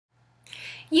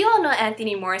You all know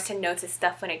Anthony Morrison knows his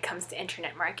stuff when it comes to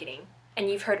internet marketing, and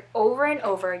you've heard over and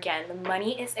over again the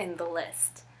money is in the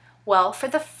list. Well, for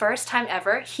the first time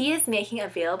ever, he is making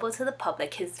available to the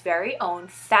public his very own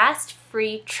fast,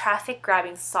 free,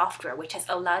 traffic-grabbing software which has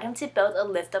allowed him to build a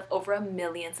list of over 1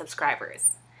 million subscribers.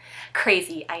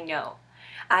 Crazy, I know.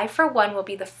 I, for one, will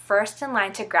be the first in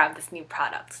line to grab this new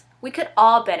product. We could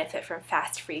all benefit from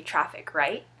fast, free traffic,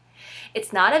 right?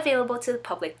 It's not available to the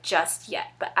public just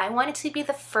yet, but I wanted to be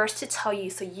the first to tell you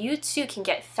so you too can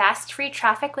get fast, free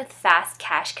traffic with fast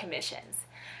cash commissions.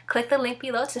 Click the link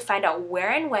below to find out where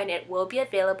and when it will be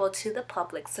available to the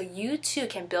public so you too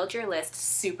can build your list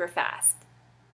super fast.